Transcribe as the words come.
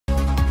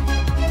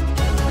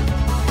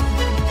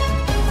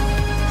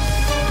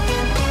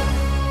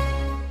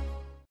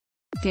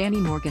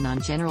Danny Morgan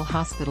on General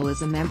Hospital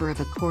is a member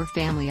of a core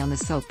family on the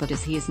soap, but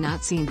as he is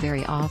not seen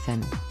very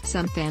often,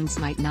 some fans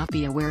might not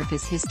be aware of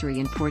his history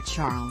in Port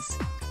Charles.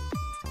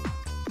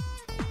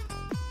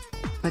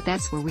 But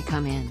that's where we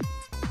come in.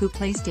 Who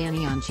plays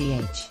Danny on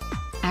GH?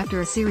 After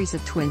a series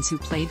of twins who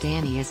played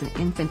Danny as an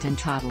infant and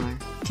toddler,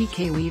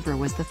 T.K. Weaver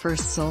was the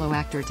first solo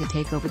actor to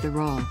take over the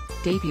role,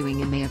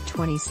 debuting in May of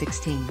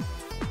 2016.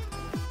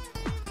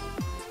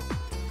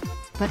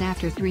 But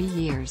after 3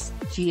 years,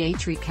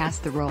 GH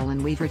recast the role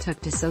and Weaver took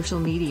to social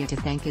media to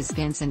thank his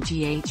fans and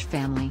GH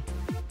family.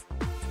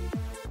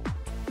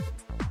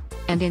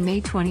 And in May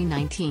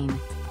 2019,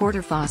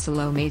 Porter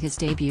Fossolo made his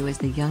debut as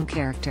the young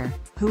character,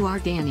 who are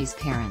Danny's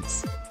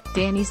parents.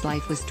 Danny's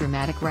life was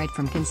dramatic right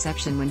from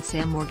conception when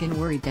Sam Morgan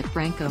worried that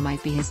Franco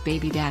might be his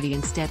baby daddy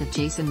instead of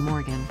Jason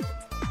Morgan.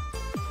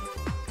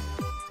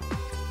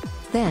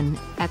 Then,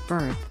 at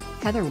birth,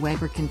 Heather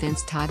Weber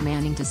convinced Todd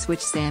Manning to switch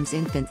Sam's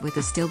infant with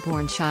the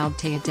stillborn child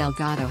Taya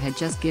Delgado had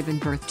just given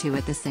birth to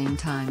at the same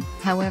time.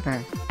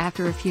 However,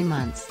 after a few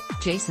months,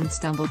 Jason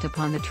stumbled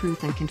upon the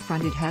truth and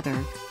confronted Heather,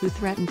 who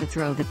threatened to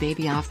throw the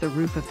baby off the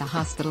roof of the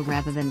hospital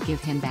rather than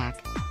give him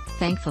back.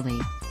 Thankfully,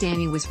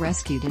 Danny was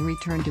rescued and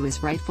returned to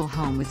his rightful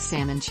home with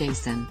Sam and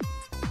Jason.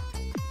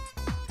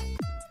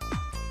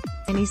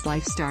 Danny's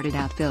life started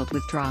out filled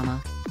with drama.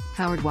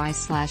 Howard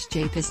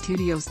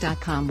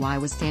Wise/JPStudios.com. Why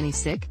was Danny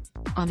sick?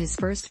 On his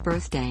first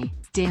birthday,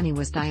 Danny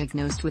was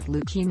diagnosed with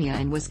leukemia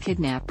and was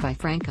kidnapped by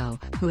Franco,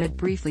 who had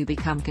briefly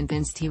become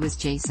convinced he was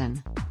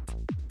Jason.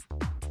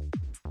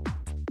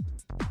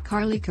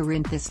 Carly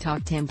Corinthus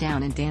talked him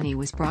down and Danny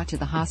was brought to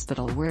the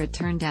hospital, where it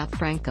turned out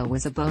Franco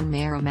was a bone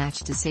marrow match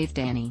to save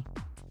Danny.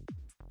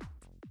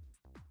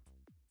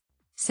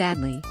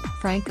 Sadly,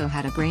 Franco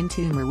had a brain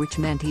tumor, which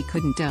meant he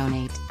couldn't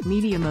donate.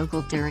 Media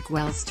mogul Derek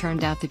Wells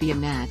turned out to be a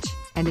match,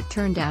 and it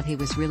turned out he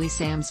was really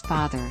Sam's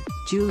father,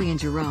 Julian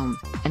Jerome,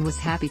 and was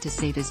happy to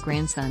save his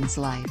grandson's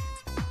life.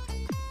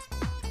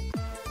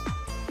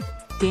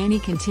 Danny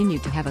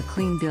continued to have a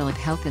clean bill of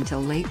health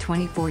until late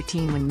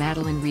 2014 when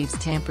Madeline Reeves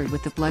tampered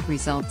with the blood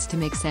results to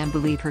make Sam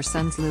believe her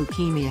son's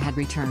leukemia had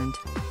returned.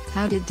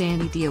 How did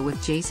Danny deal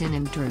with Jason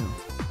and Drew?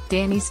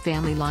 Danny's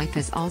family life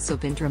has also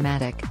been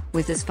dramatic,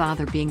 with his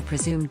father being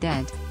presumed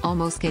dead,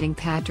 almost getting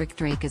Patrick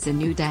Drake as a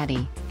new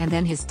daddy, and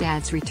then his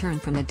dad's return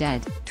from the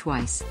dead,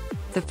 twice.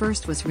 The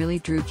first was really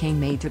Drew King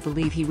made to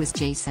believe he was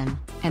Jason,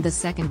 and the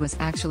second was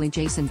actually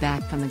Jason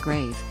back from the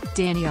grave.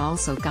 Danny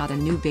also got a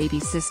new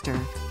baby sister,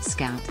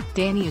 Scout.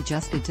 Danny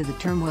adjusted to the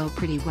turmoil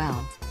pretty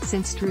well,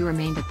 since Drew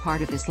remained a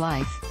part of his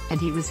life,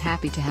 and he was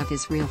happy to have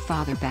his real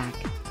father back.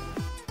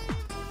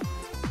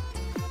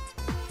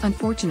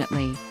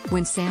 Unfortunately,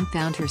 when Sam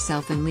found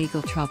herself in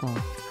legal trouble,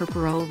 her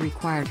parole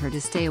required her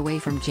to stay away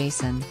from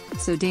Jason,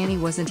 so Danny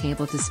wasn't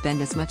able to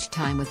spend as much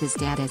time with his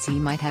dad as he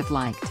might have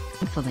liked.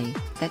 Thankfully,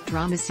 that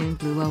drama soon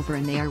blew over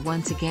and they are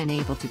once again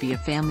able to be a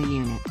family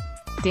unit.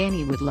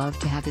 Danny would love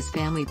to have his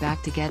family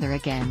back together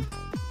again.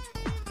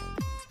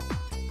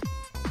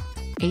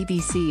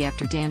 ABC.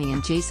 After Danny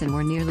and Jason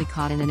were nearly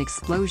caught in an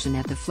explosion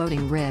at the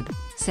Floating Rib,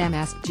 Sam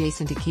asked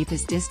Jason to keep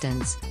his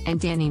distance, and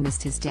Danny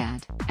missed his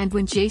dad. And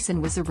when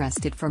Jason was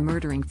arrested for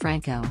murdering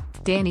Franco,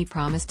 Danny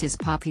promised his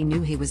pop he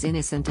knew he was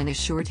innocent and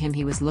assured him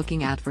he was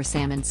looking out for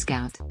Sam and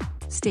Scout.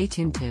 Stay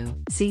tuned to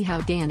see how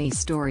Danny's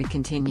story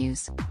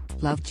continues.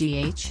 Love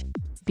GH?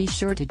 Be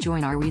sure to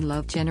join our We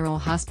Love General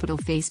Hospital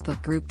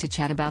Facebook group to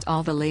chat about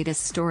all the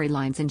latest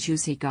storylines and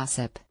juicy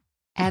gossip.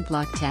 Ad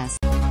block test.